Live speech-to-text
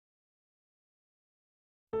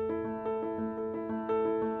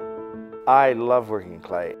I love working in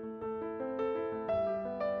clay.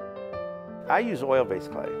 I use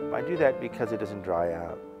oil-based clay. I do that because it doesn't dry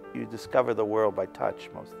out. You discover the world by touch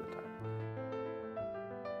most of the time.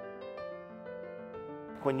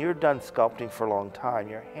 When you're done sculpting for a long time,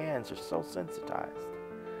 your hands are so sensitized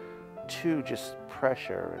to just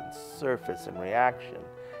pressure and surface and reaction,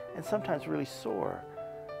 and sometimes really sore.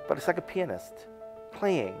 But it's like a pianist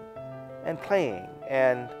playing and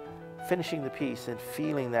finishing the piece and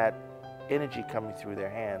feeling that energy coming through their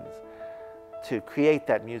hands to create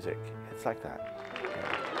that music. It's like that.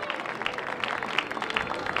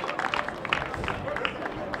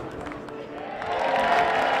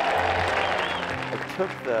 I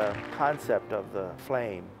took the concept of the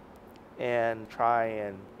flame and try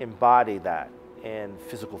and embody that in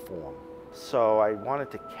physical form. So I wanted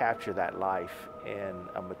to capture that life in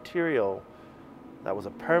a material that was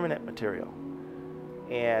a permanent material.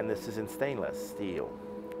 And this is in stainless steel.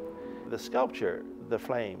 The sculpture, the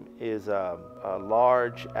flame, is a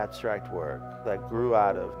large abstract work that grew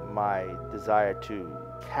out of my desire to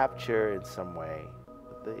capture in some way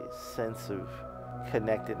the sense of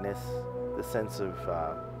connectedness, the sense of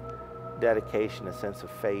dedication, a sense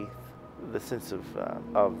of faith, the sense of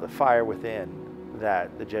the fire within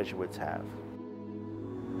that the Jesuits have.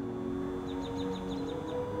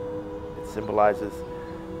 It symbolizes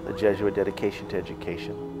the Jesuit dedication to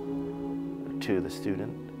education, to the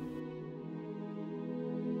student.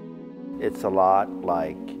 It's a lot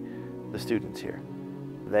like the students here.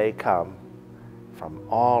 They come from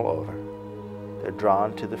all over. They're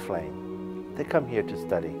drawn to the flame. They come here to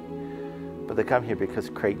study, but they come here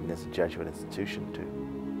because Creighton is a Jesuit institution too.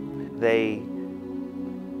 They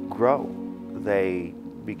grow. They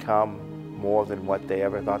become more than what they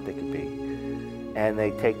ever thought they could be. And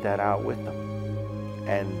they take that out with them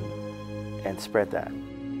and spread that.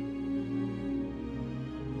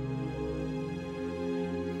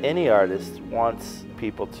 Any artist wants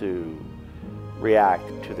people to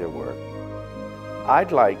react to their work.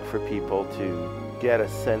 I'd like for people to get a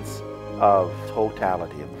sense of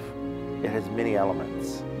totality. It has many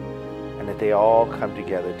elements, and that they all come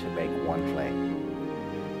together to make one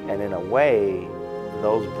flame. And in a way,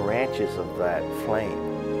 those branches of that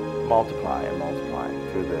flame multiply and multiply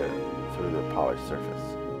through the polished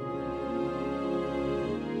surface.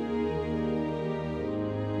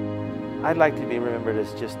 I'd like to be remembered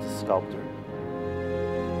as just a sculptor,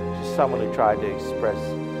 just someone who tried to express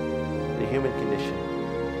the human condition,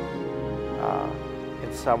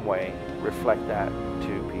 in some way, reflect that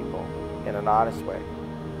to people in an honest way.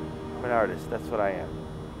 I'm an artist, that's what I am.